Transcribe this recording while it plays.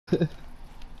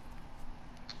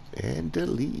And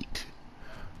delete.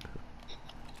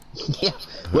 Yeah.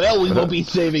 Well, we won't be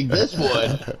saving this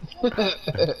one.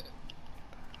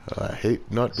 I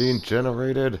hate not being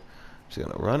generated. Just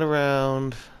gonna run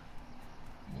around.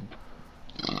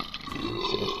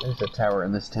 There's a tower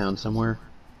in this town somewhere.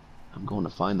 I'm going to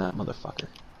find that motherfucker.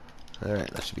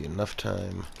 Alright, that should be enough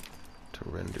time to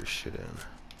render shit in.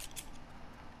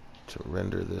 To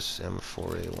render this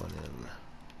M4A1 in.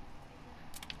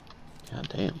 God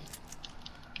damn.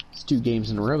 It's 2 games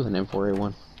in a row with an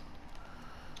M4A1.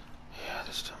 Yeah,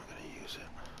 this time I'm gonna use it.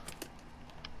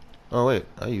 Oh wait,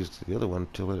 I used the other one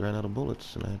till it ran out of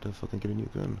bullets and I had to fucking get a new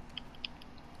gun.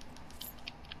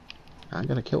 I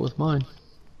got a kill with mine.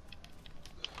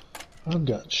 I've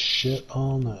got shit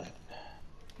all night.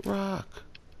 Rock!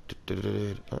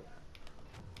 Oh.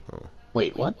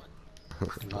 Wait, what?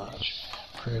 Pretty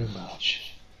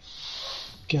much.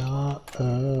 Got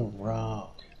a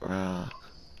rock. Rock.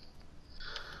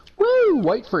 Woo!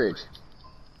 White fridge.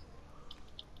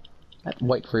 That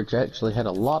white fridge actually had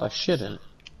a lot of shit in it.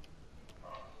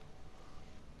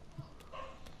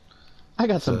 I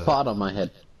got some pot on my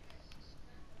head.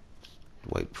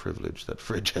 White privilege that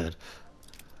fridge had.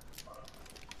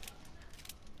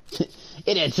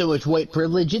 It had so much white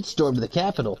privilege, it stormed the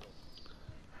Capitol.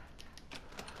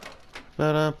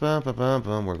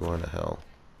 Ba-dum-bum-ba-bum-bum, we're going to hell.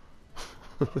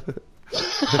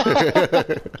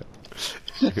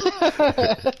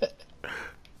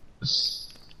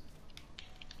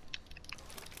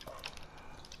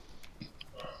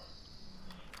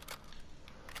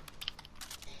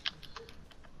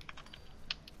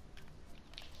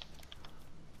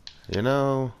 You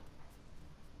know,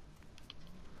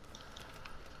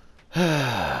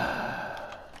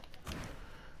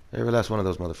 every last one of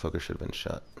those motherfuckers should have been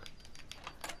shot.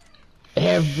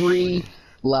 Every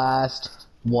last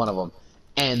one of them.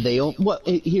 And they don't. Well,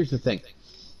 here's the thing.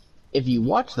 If you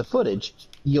watch the footage,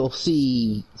 you'll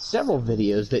see several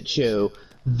videos that show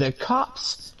the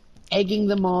cops egging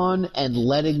them on and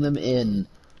letting them in.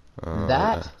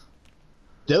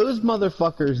 Those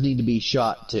motherfuckers need to be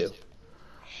shot too.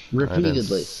 Repeatedly. I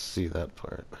didn't see that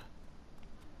part.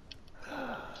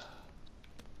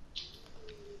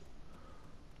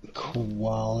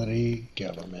 Quality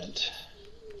government.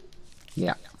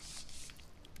 Yeah.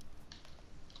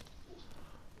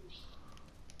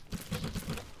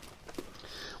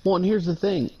 Well, and here's the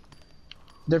thing.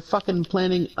 They're fucking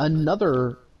planning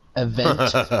another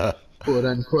event, quote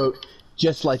unquote,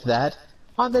 just like that,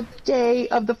 on the day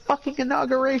of the fucking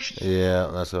inauguration.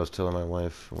 Yeah, that's what I was telling my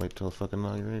wife. Wait till the fucking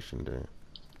inauguration day.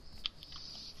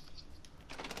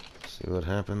 See what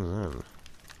happens then.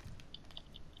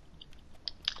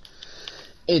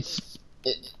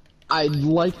 I'd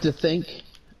like to think,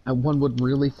 and one would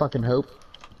really fucking hope,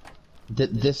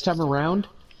 that this time around,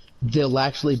 they'll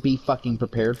actually be fucking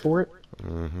prepared for it.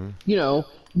 Mm-hmm. You know,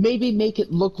 maybe make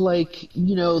it look like,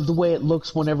 you know, the way it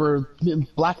looks whenever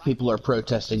black people are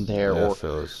protesting there, Yeah, or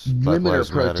Black women are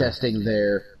Lives Matter. protesting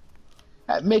there.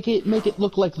 Make it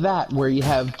look like that, where you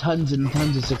have tons and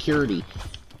tons of security,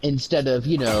 instead of,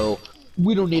 you know,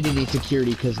 we don't need any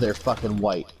security because they're fucking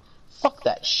white. Fuck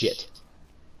that shit.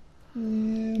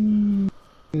 I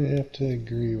have to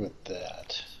agree with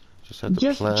that.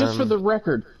 Just for the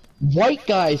record, white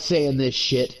guys saying this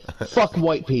shit, fuck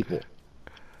white people.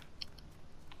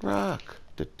 Rock.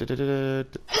 And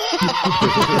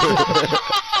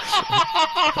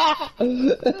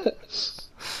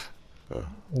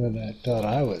I thought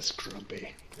I was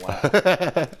grumpy. Wow.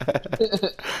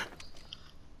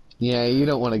 Yeah, you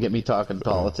don't want to get me talking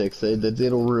politics.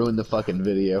 It'll ruin the fucking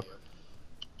video.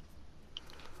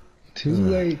 Too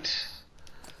late.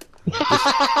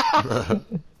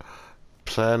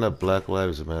 Plan a Black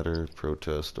Lives Matter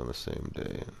protest on the same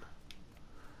day.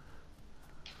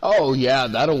 Oh yeah,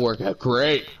 that'll work out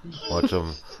great. Watch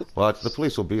them. Watch, the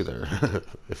police will be there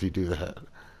if you do that.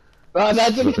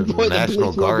 That's a good point. The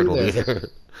National Guard will be there.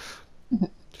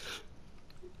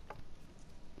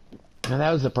 Now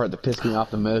that was the part that pissed me off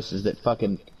the most, is that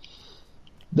fucking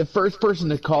the first person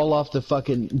to call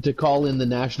in the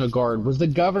National Guard was the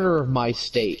governor of my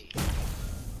state.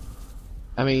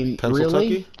 I mean,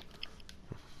 really?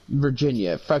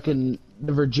 Virginia. Fucking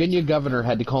the Virginia governor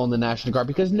had to call in the National Guard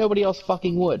because nobody else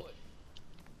fucking would.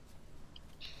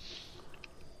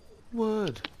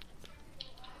 Wood.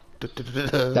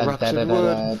 Rocks and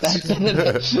wood.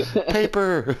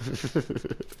 Paper.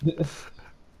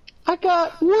 I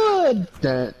got wood.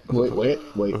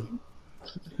 Wait.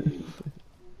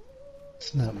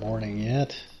 It's not morning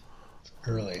yet. It's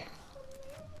early.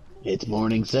 It's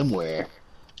morning somewhere.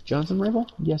 Johnson rifle?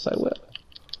 Yes, I will.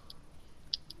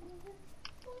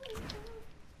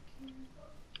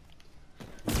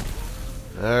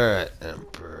 Alright,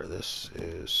 Emperor. This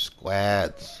is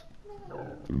squads.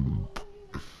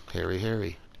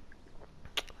 Harry.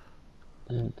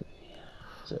 Okay.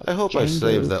 So I hope I Django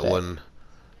saved that Fett. one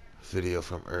video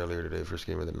from earlier today, first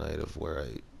game of the night, of where I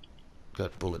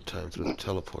got bullet time through the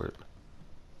teleport.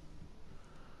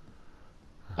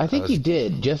 I think you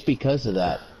did, just because of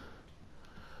that.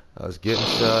 I was getting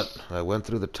shot. I went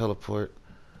through the teleport.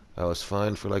 I was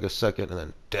fine for like a second and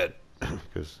then dead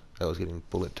because I was getting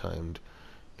bullet timed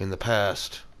in the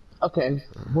past. Okay,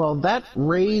 well that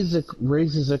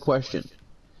raises a question.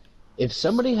 If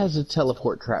somebody has a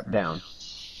teleport trap down,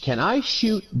 can I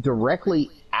shoot directly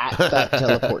at that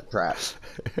teleport trap?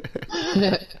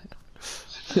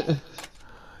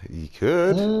 You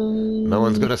could. No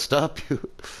one's gonna stop you.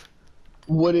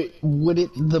 Would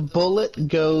the bullet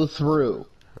go through?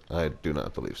 I do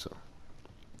not believe so.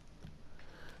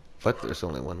 But there's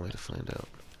only one way to find out.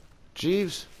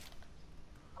 Jeeves?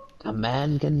 A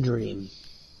man can dream.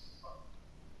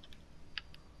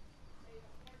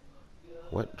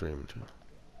 Wet dream too.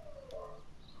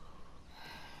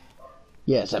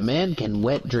 Yes, a man can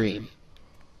wet dream.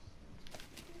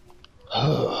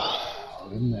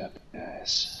 Wouldn't that be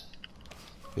nice?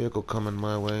 Vehicle coming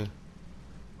my way.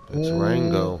 It's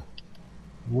Rango.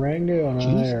 Rango and I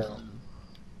Jesus. are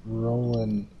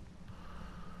rolling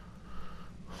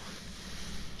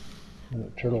in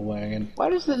a turtle wagon. Why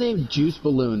does the name Juice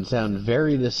Balloon sound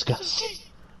very disgusting?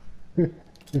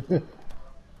 Because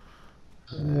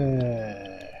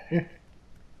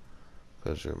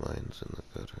your mind's in the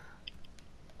gutter.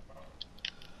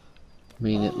 I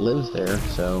mean, it lives there,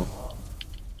 so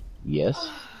yes.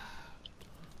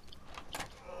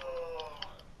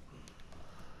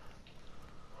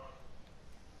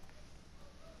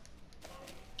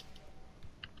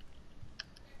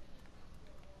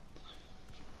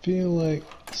 Feel like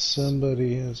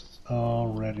somebody has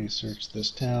already searched this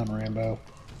town, Rambo.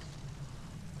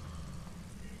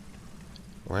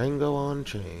 Rango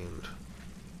Unchained.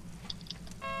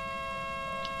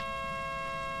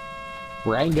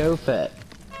 Rango Fett.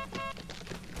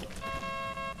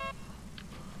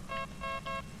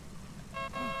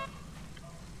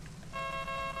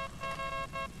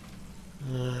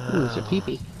 Ooh, it's a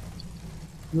peepee.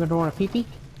 You ever want a peepee?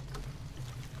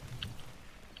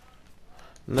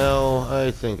 No,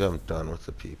 I think I'm done with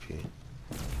the PP.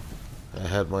 I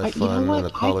had my fun in the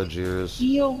college years.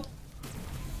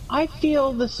 I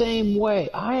feel the same way.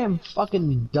 I am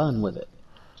fucking done with it.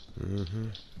 Mm-hmm.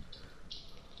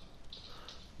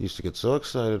 Used to get so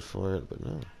excited for it, but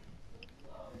no.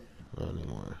 Not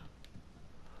anymore.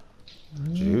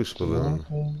 Juice balloon.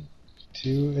 Welcome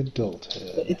to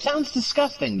adulthood. It sounds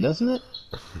disgusting, doesn't it?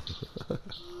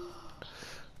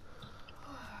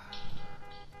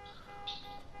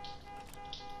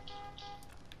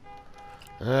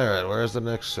 Alright, where's the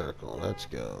next circle? Let's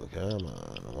go. Come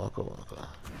on. Waka waka.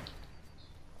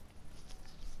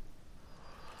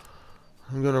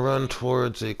 I'm gonna run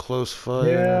towards a close fire.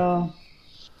 Yeah.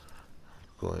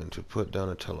 Going to put down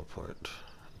a teleport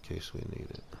in case we need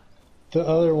it. The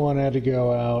other one had to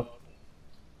go out.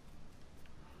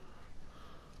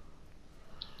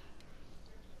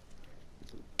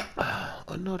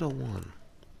 Another one.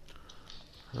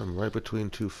 I'm right between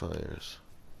two fires.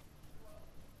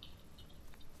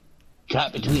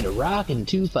 Caught between a rock and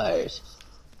two fires.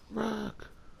 Rock.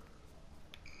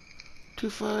 Two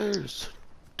fires.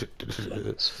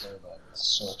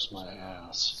 Sucks my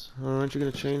ass. Oh, aren't you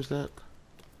gonna change that?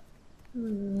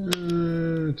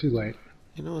 Too late.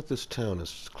 You know what? This town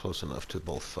is close enough to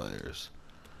both fires.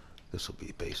 This will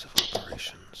be base of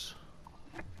operations.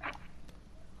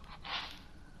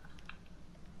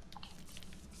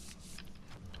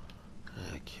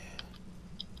 Okay.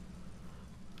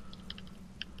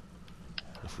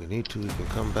 If we need to, we can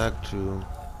come back to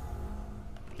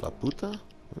La Puta?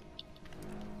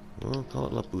 We'll call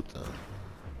it La Puta.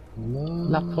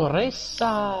 La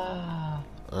Poresa.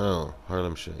 Oh,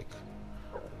 Harlem Shake.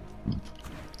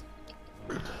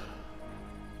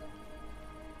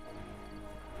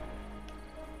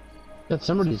 Got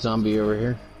somebody zombie over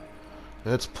here.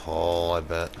 It's Paul, I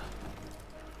bet.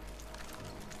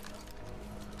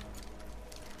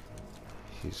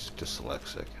 He's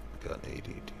dyslexic and got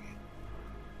ADD.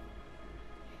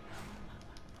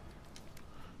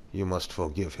 You must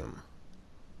forgive him.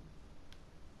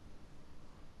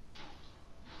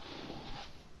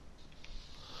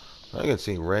 I can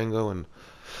see Rango and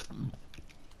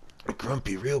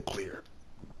Grumpy real clear.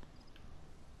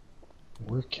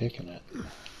 We're kicking it. You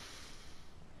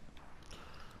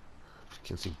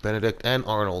can see Benedict and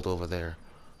Arnold over there.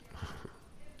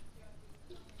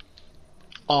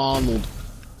 Arnold.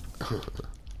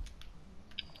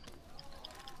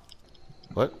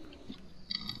 What?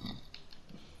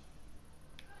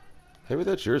 Maybe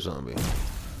that's your zombie.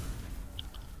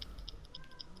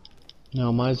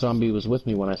 No, my zombie was with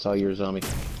me when I saw your zombie.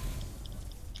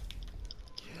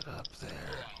 Get up there.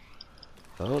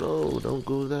 Oh no, don't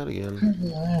go that again.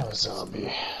 Yeah, I have a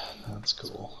zombie. That's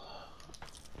cool.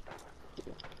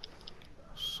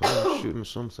 Someone's shooting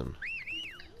something.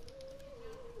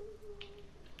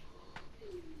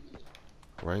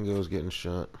 Rango's getting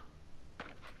shot.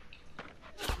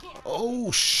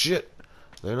 Oh shit!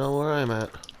 They know where I'm at.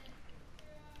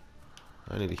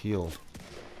 I need to heal.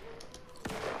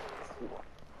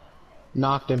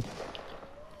 Knocked him.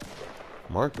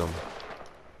 Mark them.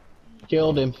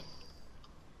 Killed him.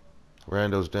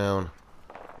 Rando's down.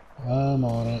 I'm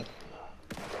on it.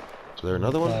 Is there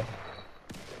another one?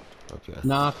 Okay.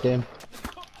 Knocked him.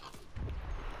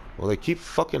 Well, they keep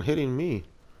fucking hitting me.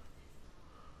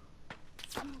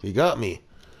 He got me.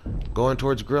 Going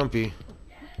towards Grumpy.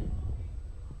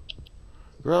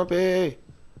 Grumpy!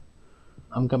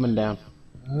 I'm coming down.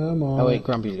 I'm on Oh wait, it.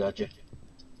 Grumpy's got you.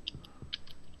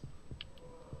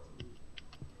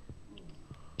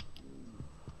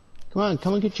 Come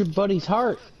and get your buddy's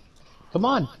heart. Come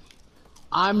on.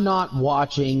 I'm not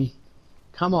watching.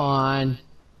 Come on.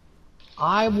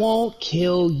 I won't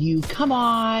kill you. Come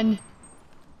on.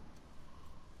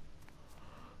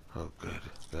 Oh, good.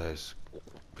 Guys,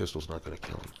 pistol's not gonna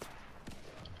kill him.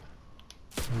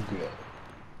 I'm good.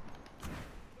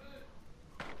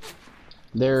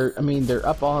 They're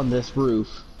up on this roof.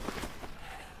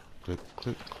 Click,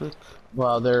 click, click.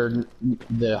 Well,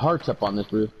 the heart's up on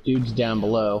this roof. Dude's down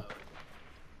below.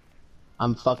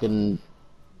 I'm fucking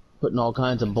putting all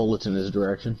kinds of bullets in his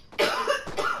direction.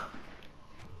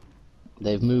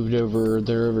 They've moved over.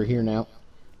 They're over here now.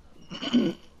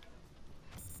 Can't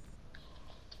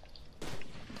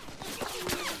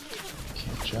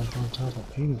jump on top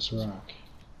of Penis Rock.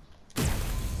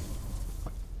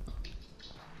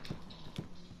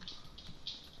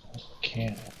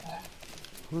 Can't.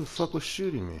 Who the fuck was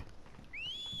shooting me?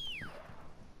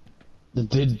 The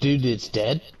dude is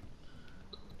dead.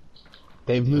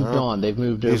 They've moved No. on. They've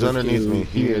moved He's over underneath to me.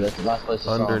 He here. is That's the last place I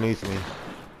saw him. underneath me.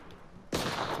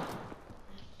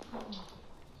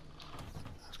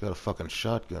 He's got a fucking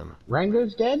shotgun.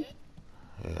 Rango's dead?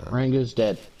 Yeah. Rango's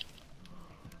dead.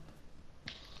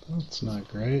 That's not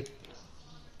great.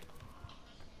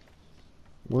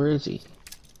 Where is he?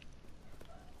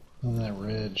 On that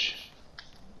ridge.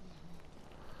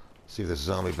 See if this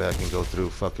zombie back can go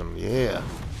through fucking... Yeah.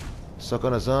 Suck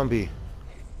on a zombie.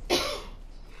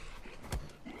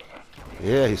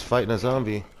 Yeah, he's fighting a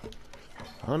zombie.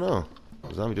 Oh no.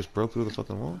 The zombie just broke through the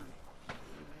fucking wall.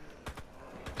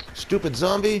 Stupid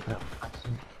zombie!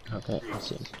 Okay, I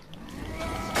see him.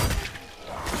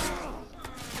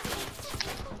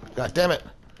 God damn it!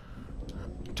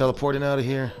 Teleporting out of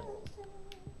here.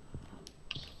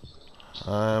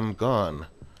 I'm gone.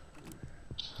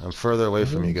 I'm further away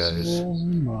from you guys.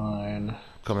 Mine.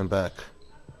 Coming back.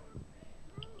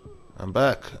 I'm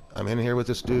back. I'm in here with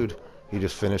this dude. He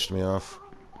just finished me off.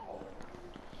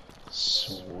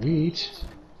 Sweet.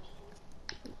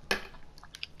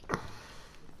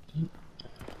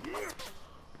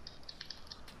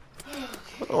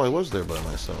 Oh, I was there by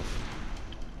myself.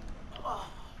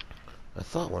 I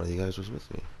thought one of you guys was with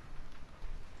me.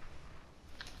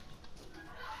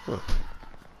 Huh.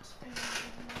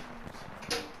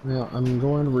 Well, I'm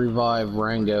going to revive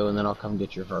Rango and then I'll come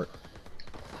get your heart.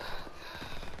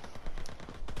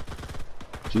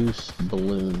 Juice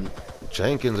balloon.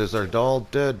 Jenkins, is our doll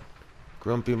dead?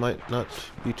 Grumpy might not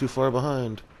be too far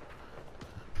behind.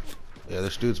 Yeah,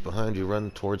 this dude's behind you.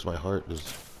 Run towards my heart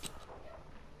is...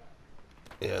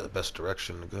 Yeah, the best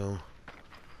direction to go.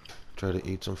 Try to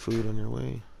eat some food on your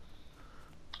way.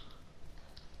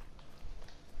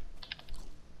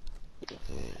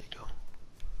 There you go.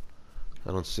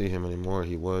 I don't see him anymore.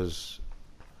 He was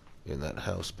in that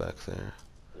house back there.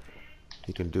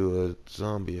 You can do a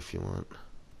zombie if you want.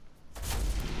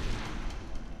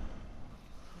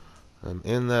 I'm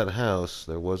in that house.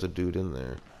 There was a dude in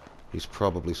there. He's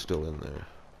probably still in there.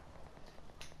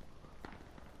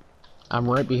 I'm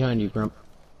right behind you, Grump.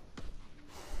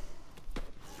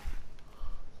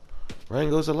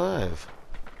 Rango's alive.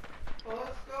 Well,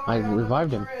 let's go. I have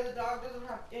revived him. inventory. The dog doesn't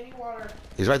have any water.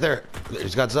 He's right there.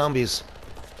 He's got zombies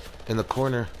in the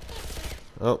corner.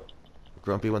 Oh,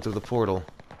 Grumpy went through the portal.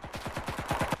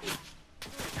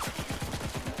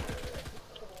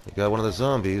 You got one of the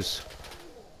zombies.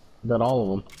 Got all of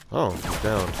them. Oh,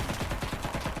 down.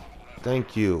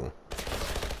 Thank you.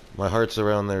 My heart's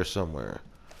around there somewhere.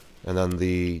 And then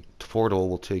the portal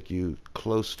will take you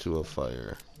close to a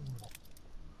fire.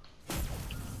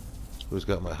 Who's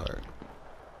got my heart?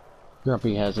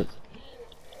 Grumpy has it.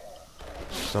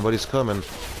 Somebody's coming.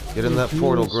 Get in that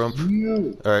portal, Grump.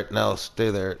 You. Alright, now stay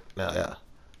there. Now, yeah.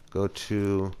 Go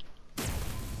to...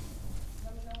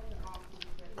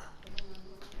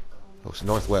 Oh, it's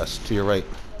northwest, to your right.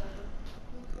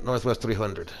 Northwest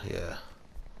 300, yeah.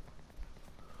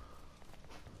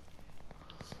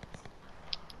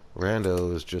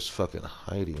 Rando is just fucking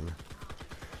hiding.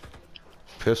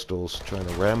 Pistol's trying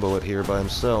to Rambo it here by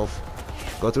himself.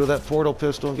 Go through that portal,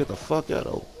 Pistol, and get the fuck out.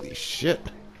 Holy shit.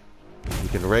 You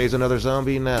can raise another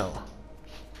zombie now.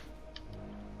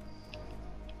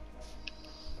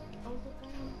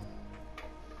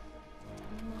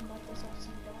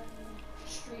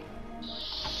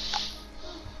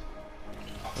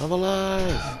 I'm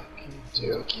alive.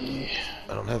 Okay.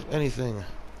 I don't have anything.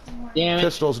 Damn it.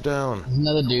 Pistol's down. There's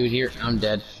another dude here. I'm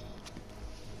dead.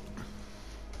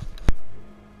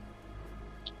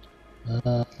 What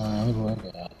do I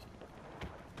got?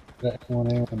 Got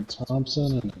one Aaron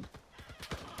Thompson and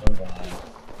Irvine.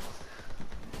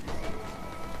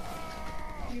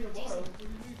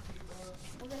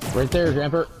 Right there,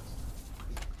 Jumper.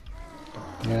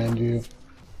 Behind you.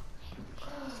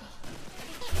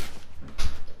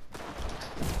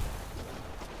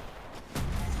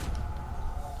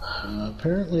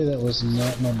 Apparently that was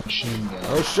not my machine gun.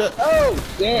 Oh shit!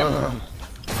 Oh, damn.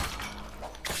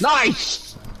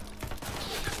 Nice!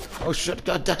 Oh shit,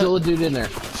 goddamn! Still a dude in there.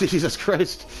 Jesus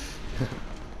Christ!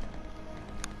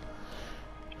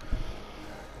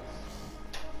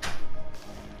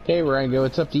 Okay, Rango,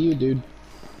 it's up to you, dude.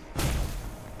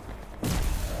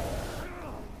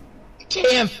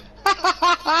 Damn!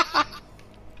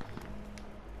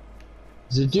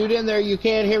 There's a dude in there, you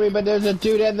can't hear me, but there's a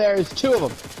dude in there. There's two of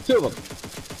them. Two of them.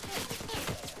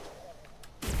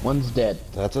 One's dead.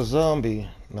 That's a zombie,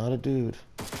 not a dude.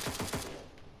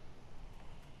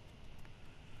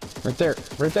 Right there,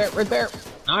 right there, right there.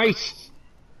 Nice!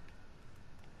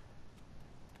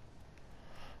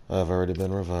 I've already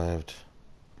been revived.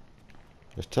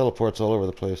 There's teleports all over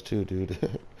the place too, dude.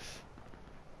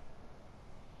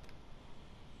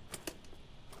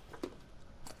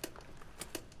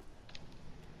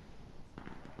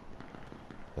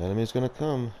 Enemy's gonna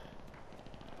come.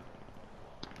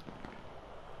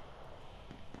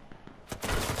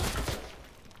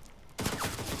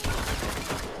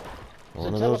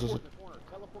 One of those is a...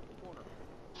 Teleport the corner.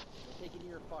 Taking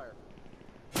your fire.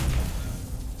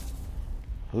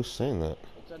 Who's saying that?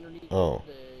 It's underneath Oh.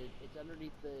 it's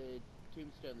underneath the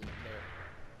tombstone that's there.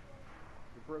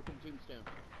 The broken tombstone.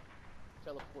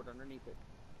 Teleport underneath it.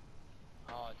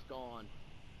 Oh, it's gone.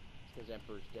 It's because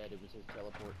Emperor's dead. It was his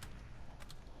teleport.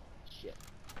 Shit.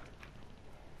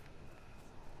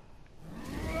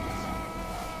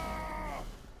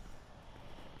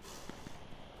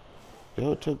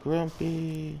 Go to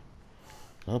Grumpy.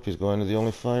 Nope, he's going to the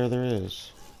only fire there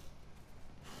is.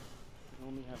 I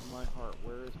only have my heart.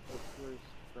 Where's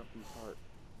Grumpy's heart?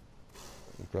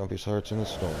 Grumpy's heart's in the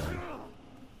storm.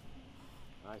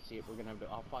 I see it. We're gonna have to.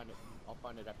 I'll find it. I'll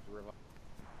find it after revive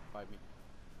me.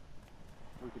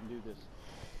 We can do this.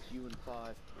 It's you and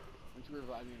 5. Once you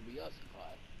revive me, it'll be us and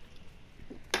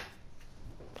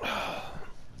 5.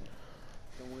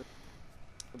 Don't worry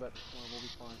about the storm. We'll be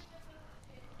fine.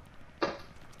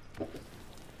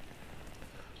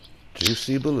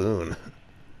 Juicy balloon.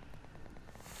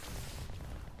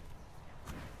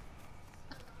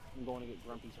 I'm going to get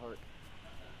Grumpy's heart.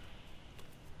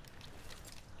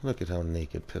 Look at how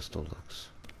naked Pistol looks.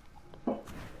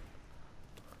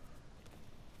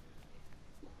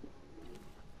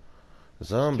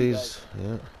 Zombies,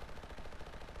 yeah.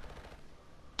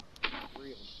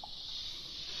 3 of them.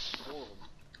 4 of them.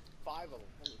 5 of them.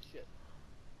 Holy shit.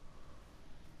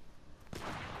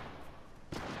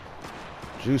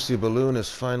 Juicy balloon is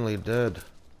finally dead.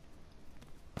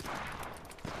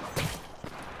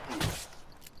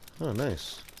 Oh,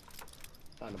 nice.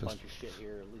 Found a bunch of shit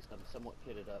here. At least I'm somewhat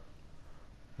kitted up.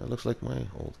 That looks like my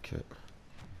old kit.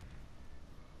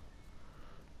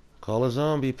 Call a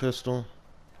zombie, Pistol.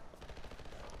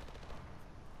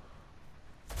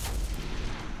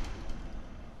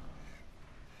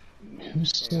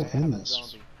 Who's still in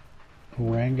this?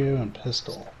 Rango and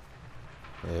Pistol.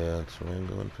 Yeah, it's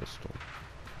Rango and Pistol.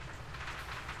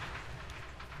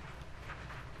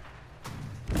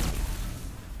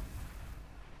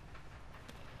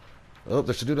 Oh,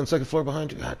 there's a dude on the second floor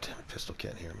behind you. God damn it, Pistol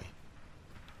can't hear me.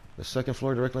 The second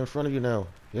floor directly in front of you now.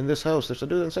 In this house, there's a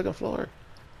dude on the second floor.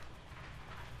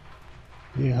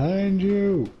 Behind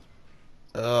you!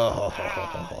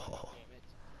 Oh,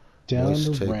 Down nice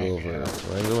to takeover.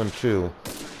 Rango. Rango in 2.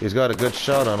 He's got a good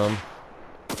shot on him.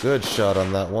 Good shot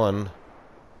on that one.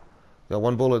 Got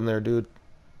one bullet in there, dude.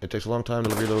 It takes a long time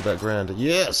to reload that Grand.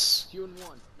 Yes! 2 and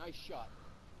 1. Nice shot.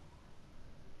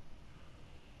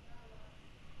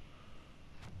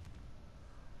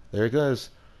 There he goes.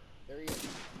 There he is.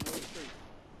 Middle of the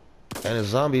street. And his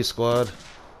zombie squad.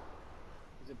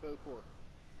 He's at Beaucourt.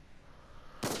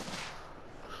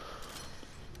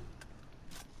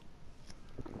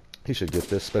 He should get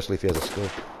this, especially if he has a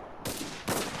scope.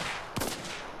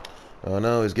 Oh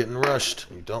no, he's getting rushed.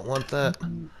 You don't want that.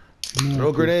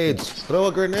 Throw grenades! Throw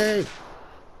a grenade!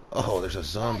 Oh, there's a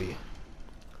zombie.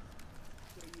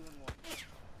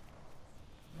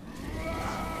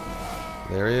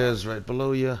 There he is, right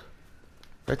below you.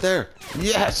 Right there!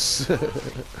 Yes!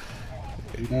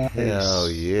 Nice. Hell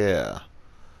yeah.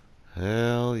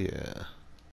 Hell yeah.